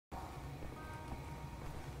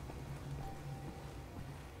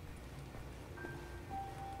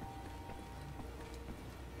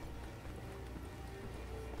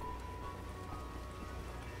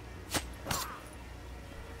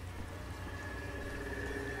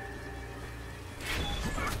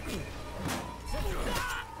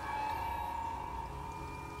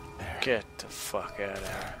Get the fuck out of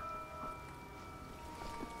here.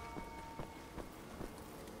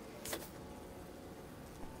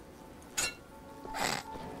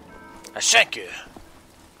 I shank you.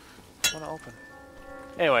 I wanna open.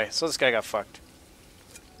 Anyway, so this guy got fucked.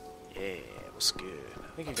 Yeah, it was good.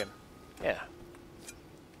 I think you can. Yeah.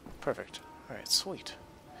 Perfect. Alright, sweet.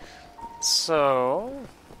 So.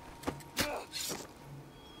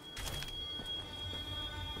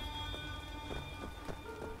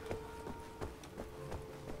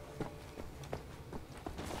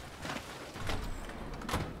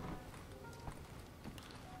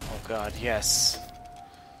 Oh god, yes.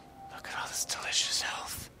 Look at all this delicious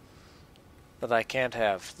health that I can't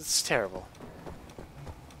have. This is terrible.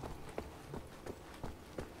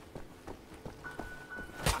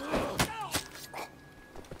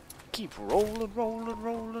 Keep rolling, rolling,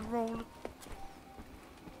 rolling, rolling.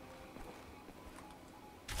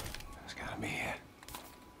 There's gotta be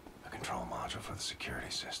a control module for the security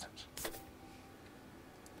systems.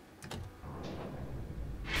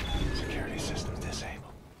 Security systems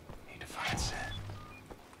disabled. Need to find Sid.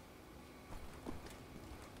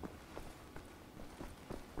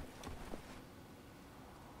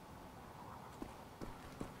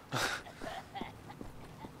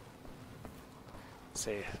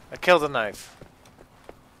 See, I killed a knife.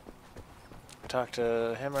 Talk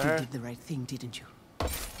to him or You her? did the right thing, didn't you?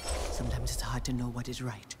 Sometimes it's hard to know what is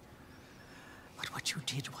right. But what you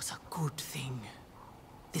did was a good thing.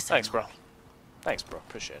 This I Thanks, know. bro. Thanks, bro.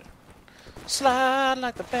 Appreciate it. Slide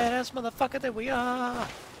like the badass motherfucker that we are.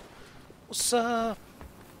 What's up?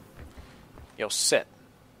 Yo, Set.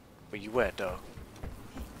 Where you at, dog?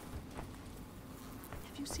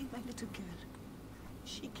 Have you seen my little girl?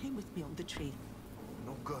 She came with me on the train.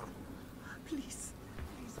 No good. Please,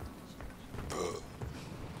 please.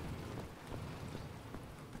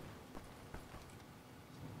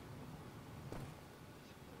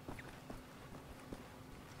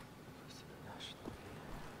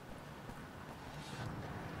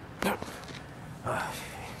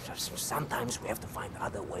 Sometimes we have to find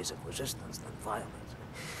other ways of resistance than violence.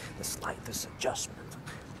 The slightest adjustment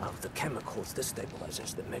of the chemicals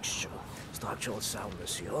destabilizes the mixture. Structural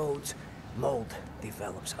soundness erodes, mold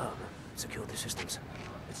develops. Security systems.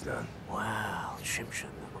 It's done. Wow,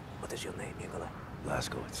 Shimshin. What is your name, Igor?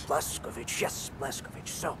 Blazkowicz. Blazkowicz, yes, Blazkowicz.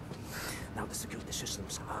 So, now the security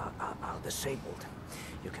systems are disabled.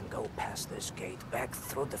 You can go past this gate, back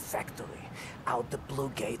through the factory, out the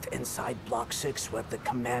blue gate inside Block 6 where the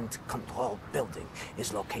command control building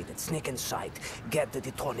is located. Sneak inside, get the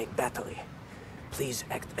detonic battery. Please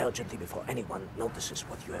act urgently before anyone notices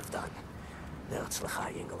what you have done.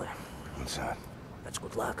 Nerzlachai, Ingele. What's that? That's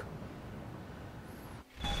good luck.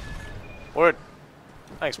 Word.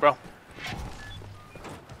 Thanks, bro.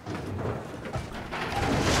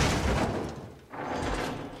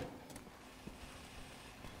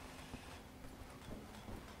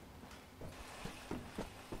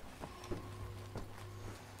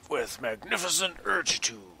 With magnificent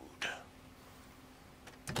urgitude.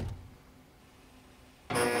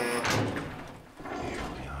 Here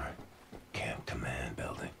we are. Camp Command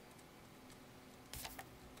Building.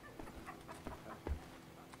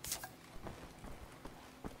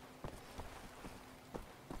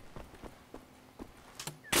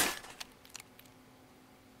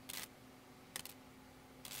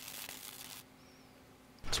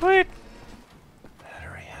 Sweet.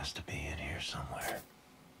 Battery has to be in here somewhere.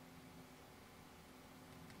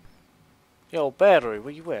 Yo, battery,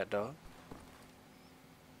 where you at, dog?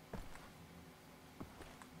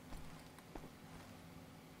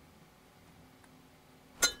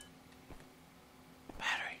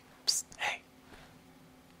 Battery. Psst, hey.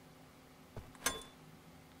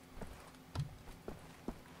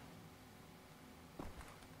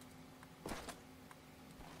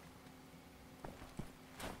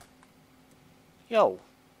 Yo,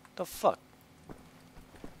 the fuck?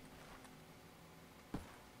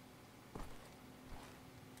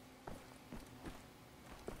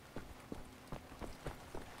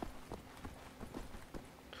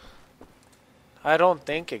 I don't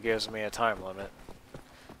think it gives me a time limit.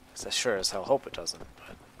 'Cause I sure as hell hope it doesn't,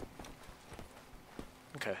 but...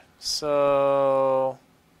 Okay, so...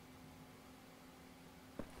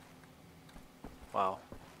 Wow.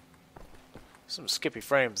 Some skippy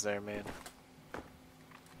frames there, man.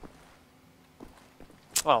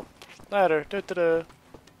 Oh, ladder. Da-da-da.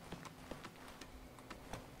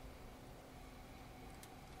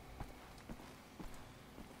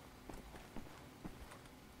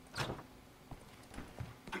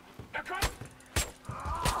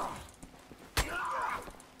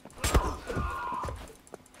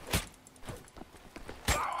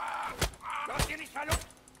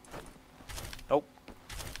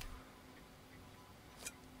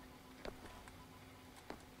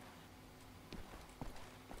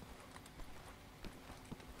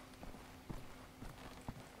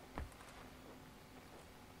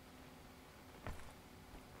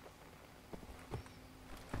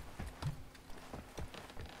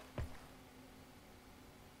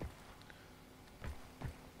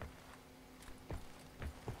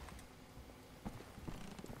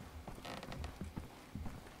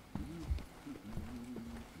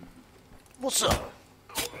 What's up?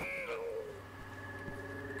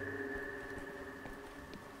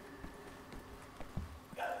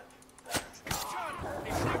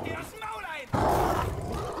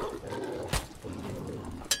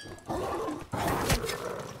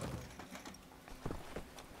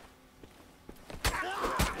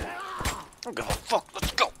 I don't give a fuck.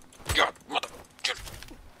 Let's go. God, mother.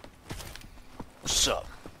 What's up?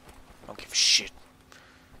 I don't give a shit.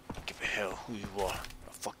 I don't give a hell who you are.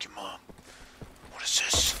 I'll fuck your mom. What is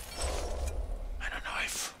this? And a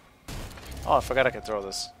knife. Oh, I forgot I could throw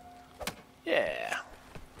this. Yeah.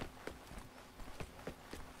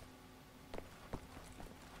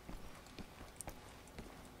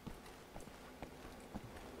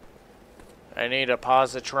 I need a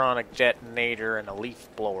positronic detonator and a leaf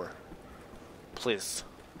blower. Please.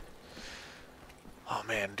 Oh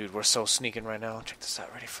man, dude, we're so sneaking right now. Check this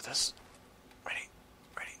out. Ready for this? Ready?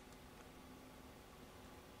 Ready?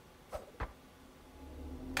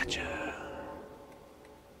 Gotcha.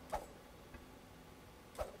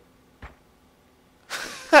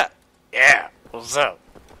 Yeah, what's up?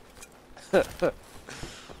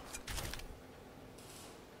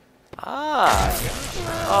 Ah.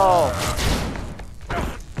 Oh.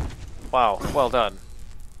 Wow, well done.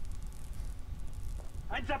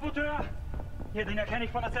 Ein Saboteur! Hier, den erkenne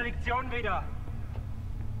ich von der Selektion wieder.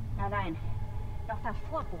 Nein, noch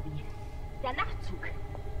davor, Bobby. Der Nachtzug.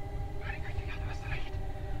 Meine Güte, ja, du hast recht.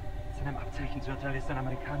 Seinem Abzeichenzurteil ist ein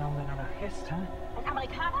Amerikaner und ein Anarchist, hä? Ein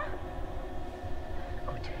Amerikaner?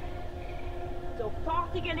 Gut.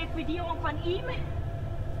 Sofortige Liquidierung von ihm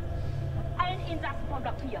und allen Insassen von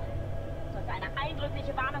Block 4. Sollte eine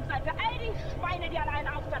eindrückliche Warnung sein für all die Schweine, die an einen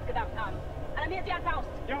Aufstand gedacht haben. Alarmiert sie als Faust.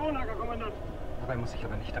 Jawohl, Lagerkommandant. Dabei muss ich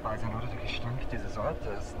aber nicht dabei sein, oder? Der Gestank dieses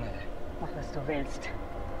Ortes, nee. Mach, was du willst.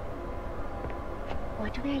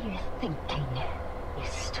 What were you thinking, you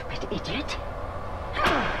stupid idiot?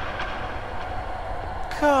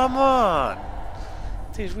 Come on!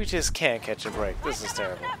 Dude, we just can't catch a break. This is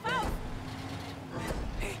terrible.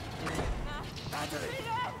 Hey, battery!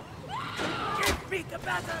 Give me the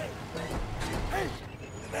battery! Hey,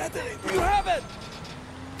 the battery! You have it!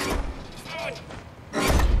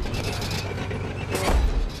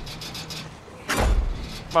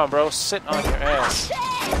 Come on, bro. Sit on your ass.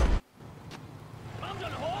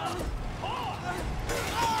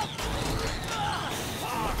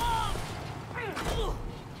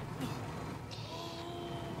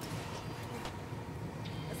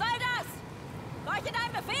 Was soll das? Leuchte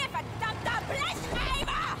dein Befehl, verdammter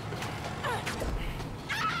Blechreiber!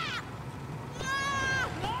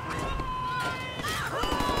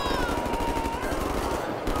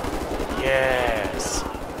 Yes.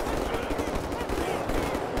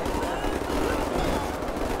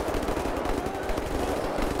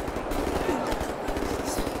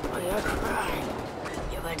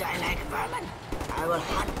 You will die like vermin. I will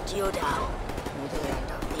hunt you down. To the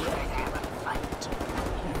end of the earth, I will fight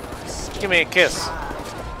you. Give me a kiss.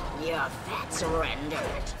 Your fat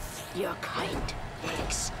surrendered. Your kind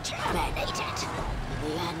exterminated.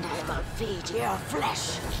 And I will feed your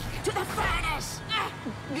flesh to the furnace.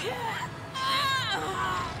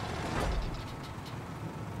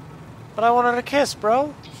 But I wanted a kiss,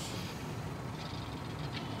 bro.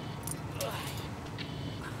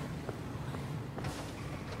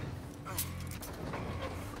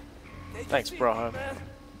 Thanks, bro.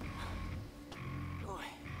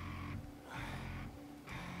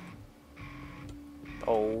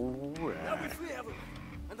 Oh, Now we free everyone.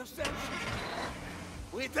 Understand?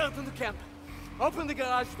 We return to the camp. Open the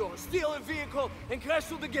garage door, steal a vehicle, and crash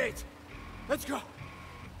through the gate. Let's go.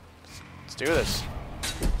 let's do this.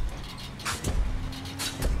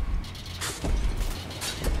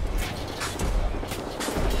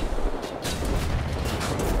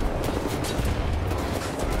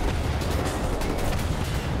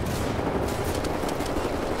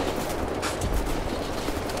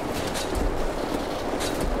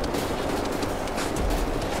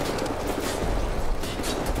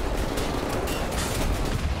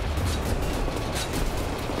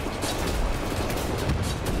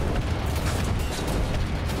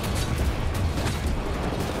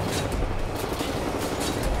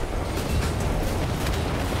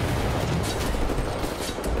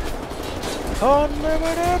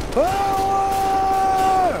 Unlimited power!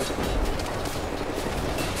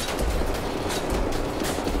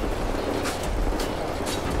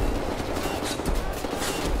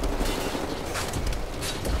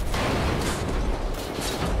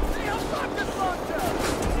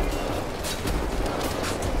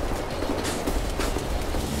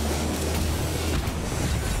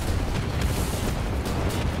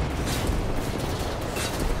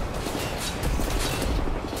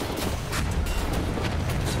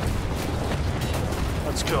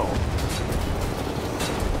 Let's go.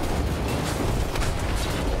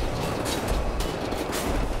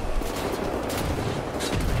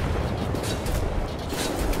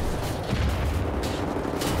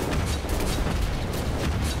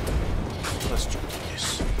 Let's do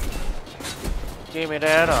this. Give me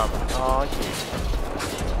that armor. Oh yeah.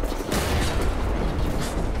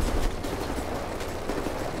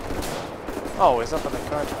 Oh, he's up on the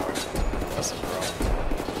car tower. Listen, bro.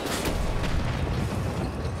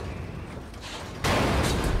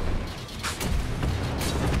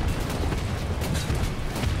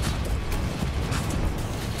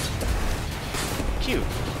 Cute.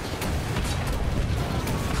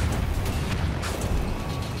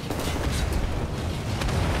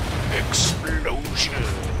 Explosions.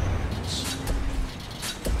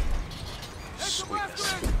 Sweetness.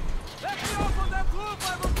 Let me off on that roof! I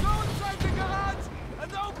will go inside the garage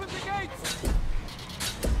and open the gates!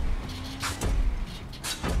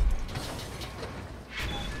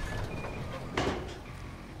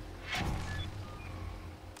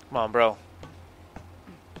 Come on, bro.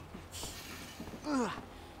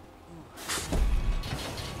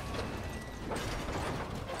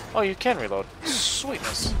 Oh, you can reload.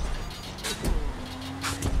 Sweetness.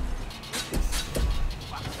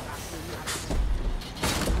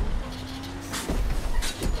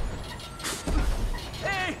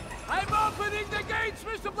 Hey! I'm opening the gates,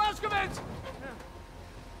 Mr. Blazkowicz!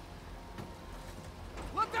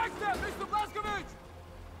 What next step, Mr. Blazkowicz?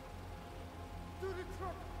 To the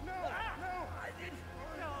truck! No! No! I didn't...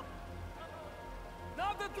 No!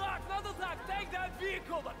 Not the truck! Not the truck! Take that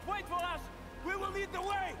vehicle, but wait for us! We will lead the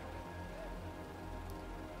way!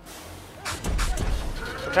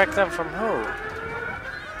 Protect them from who?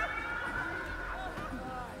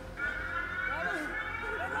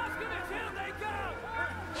 Blazkowicz, here they come!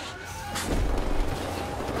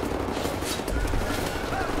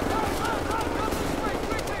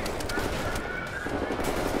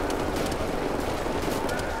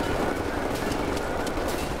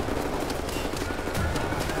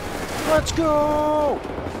 Let's go!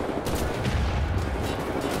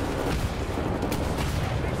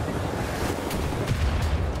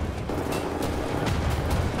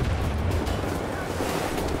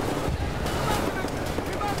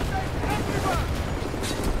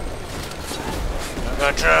 I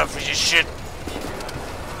got time for your shit.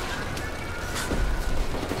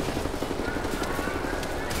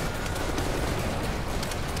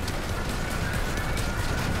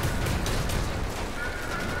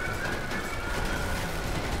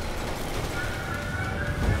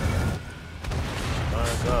 I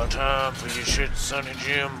got time for your shit, Sonny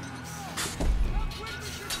Jim.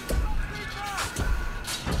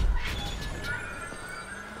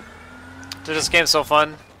 Dude, this game's so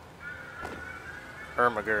fun.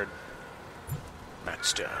 Ermagerd.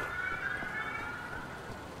 Max down.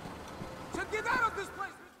 So get out of this place!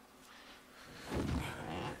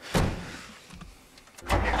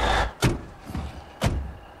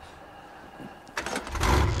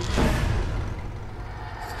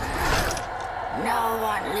 No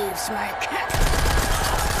one leaves my camp.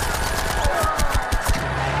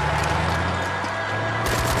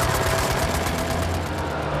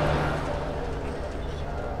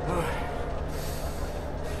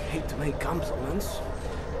 Hate to make compliments,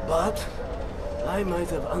 but I might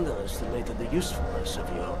have underestimated the usefulness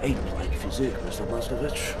of your ape-like physique, Mr.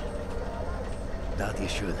 Blazkowicz. Doubt you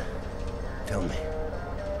should. Tell me.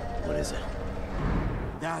 What is it?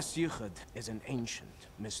 Das Yichud is an ancient,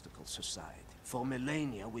 mystical society. For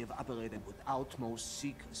millennia, we have operated with utmost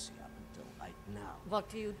secrecy up until right now. What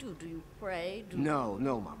do you do? Do you pray? No,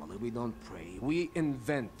 Mamale, we don't pray. We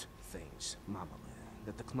invent things, Mamale.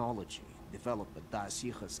 The technology developed by Das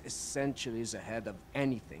Yichud is centuries ahead of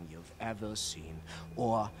anything you've ever seen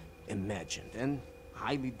or imagined, and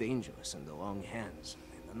highly dangerous in the wrong hands.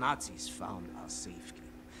 And the Nazis found our safekeeping.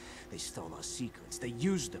 They stole our secrets. They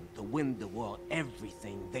used them to win the war.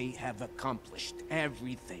 Everything they have accomplished,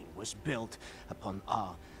 everything was built upon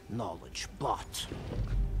our knowledge. But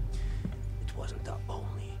it wasn't our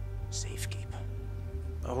only safekeeper.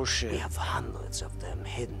 Oh shit. We have hundreds of them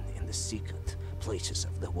hidden in the secret places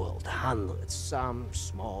of the world. Hundreds. Some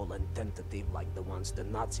small and tentative like the ones the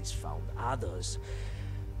Nazis found. Others,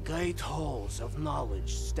 great halls of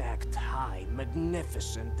knowledge stacked high.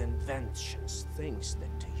 Magnificent inventions. Things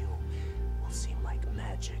that to you will seem like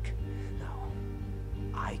magic. Now,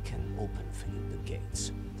 I can open for you the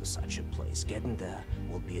gates to such a place. Getting there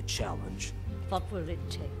will be a challenge. What will it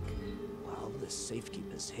take? Well, the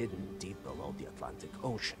safekeeper is hidden deep below the Atlantic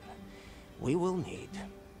Ocean. We will need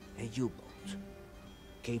a U-boat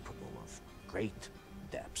capable of great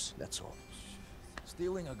depths, that's all.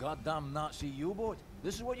 Stealing a goddamn Nazi U-boat?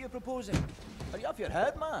 This is what you're proposing? Are you off your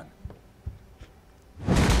head, man?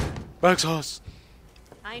 Maxos!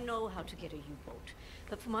 I know how to get a U-boat,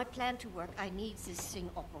 but for my plan to work, I need this thing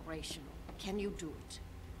operational. Can you do it?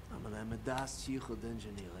 I'm a Das Yichud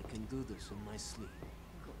engineer. I can do this in my sleep.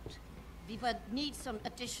 Good. We would need some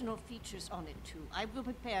additional features on it, too. I will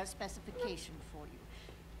prepare a specification for you.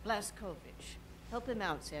 Blazkowicz, help him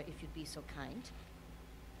out, sir, if you'd be so kind.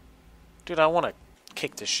 Dude, I want to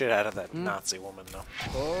kick the shit out of that Nazi woman, though.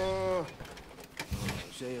 Oh,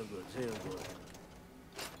 sehr good, sehr good.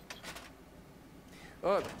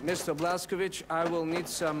 Oh, Mr. Blazkowicz, I will need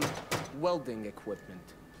some welding equipment,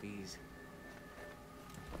 please.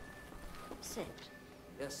 Sid,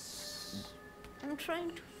 Yes. I'm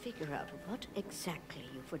trying to figure out what exactly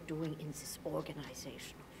you were doing in this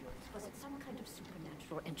organization of yours. Was it some kind of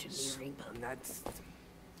supernatural engineering?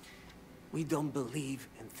 We don't believe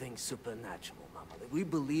in things supernatural, Mama. We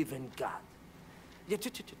believe in God. Yeah,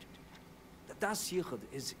 Das Yichud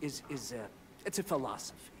it's a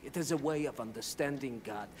philosophy. It is a way of understanding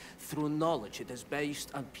God through knowledge. It is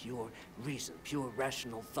based on pure reason, pure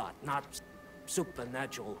rational thought, not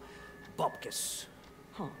supernatural bobkis.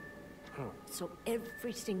 Huh. So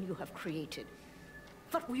everything you have created,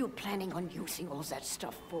 what were you planning on using all that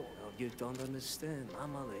stuff for? Oh, you don't understand,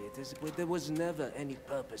 Amale. There was never any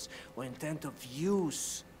purpose or intent of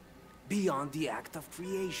use beyond the act of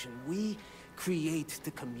creation. We create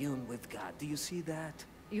to commune with God. Do you see that?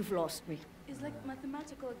 You've lost me. It's like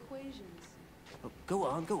mathematical equations. Oh, go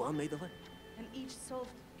on, Maidele. And each solved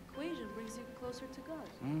equation brings you closer to God.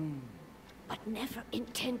 But never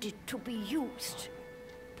intended to be used.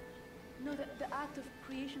 No, the act of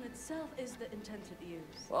creation itself is the intended use.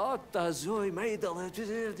 Oh, Tazui,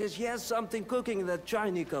 Maidele. There's yes something cooking in that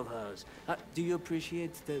Chinese of hers. Do you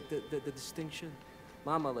appreciate the distinction?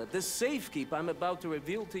 Mamala, the safekeep I'm about to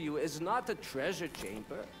reveal to you is not a treasure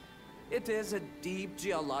chamber. It is a deep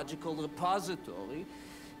geological repository,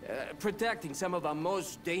 protecting some of our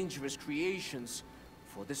most dangerous creations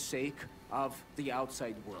for the sake of the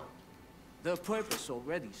outside world. The purpose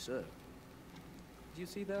already served. Do you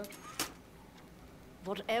see that?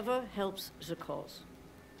 Whatever helps the cause.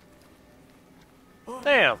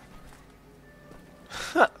 Damn!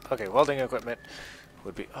 Okay, welding equipment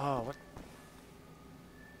would be... Oh, what?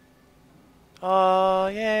 Oh,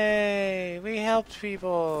 yay! We helped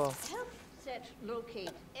people! Help Seth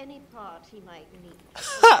locate any part he might need.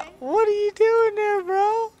 Ha! What are you doing there,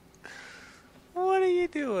 bro? What are you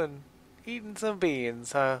doing? Eating some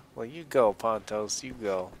beans, huh? Well, you go, Pontos. You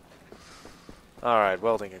go. Alright,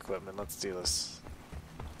 welding equipment. Let's do this.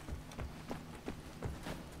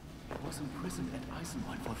 He was imprisoned at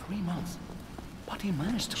Eisenwald for 3 months, but he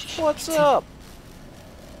managed to... What's up?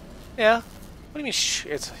 Yeah? What do you mean, shh?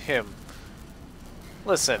 It's him.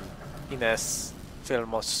 Listen, Ines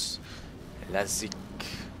Filmos Lazik.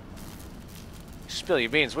 Spill your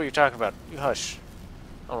beans. What are you talking about? You hush.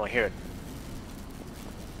 I don't want to hear it.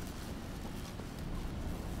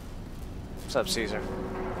 What's up, Caesar?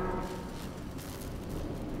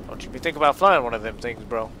 Don't you be thinking about flying one of them things,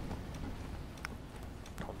 bro.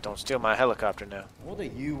 Don't steal my helicopter now. What do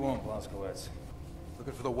you want, Blazkowicz?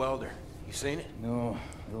 Looking for the welder. You seen it? No,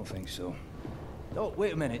 I don't think so. Oh,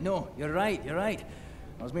 wait a minute. No, you're right, you're right.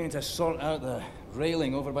 I was meaning to sort out the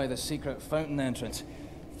railing over by the secret fountain entrance.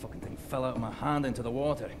 Fucking thing fell out of my hand into the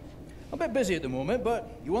water. I'm a bit busy at the moment,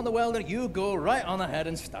 but you want the welder, you go right on ahead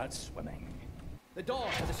and start swimming. The door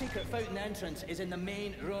to the secret fountain entrance is in the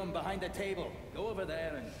main room behind the table. Go over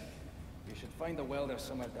there and you should find the welder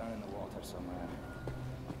somewhere down in the water somewhere.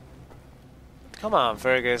 Come on,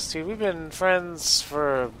 Fergus, dude. We've been friends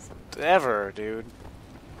forever, dude.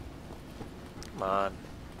 Come on.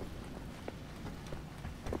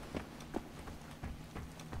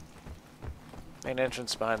 Main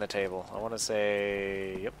entrance behind the table. I want to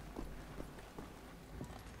say... Yep.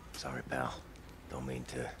 Sorry, pal. Don't mean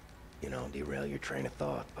to, derail your train of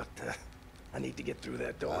thought, but I need to get through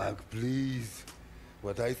that door. Doc, please.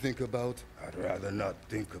 What I think about, I'd rather not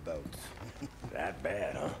think about. That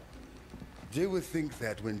bad, huh? Jay would think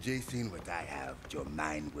that when Jay seen what I have, your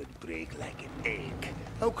mind would break like an egg.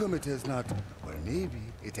 How come it has not? Or maybe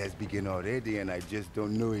it has begun already and I just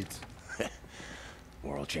don't know it.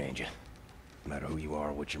 World changing. No matter who you are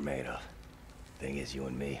or what you're made of. Thing is, you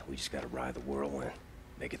and me, we just gotta ride the whirlwind.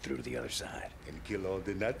 Make it through to the other side. And kill all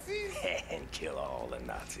the Nazis? And kill all the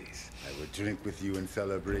Nazis. I will drink with you in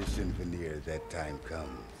celebration when that time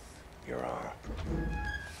comes. Your arm.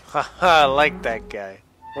 Haha, I like that guy.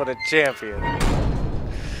 What a champion.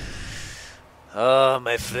 Oh,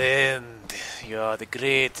 my friend. You are the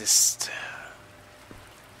greatest.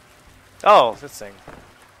 Oh, this thing.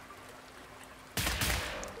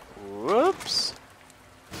 Whoops.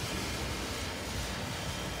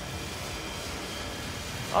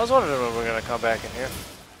 I was wondering when we're gonna come back in here.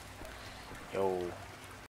 Yo.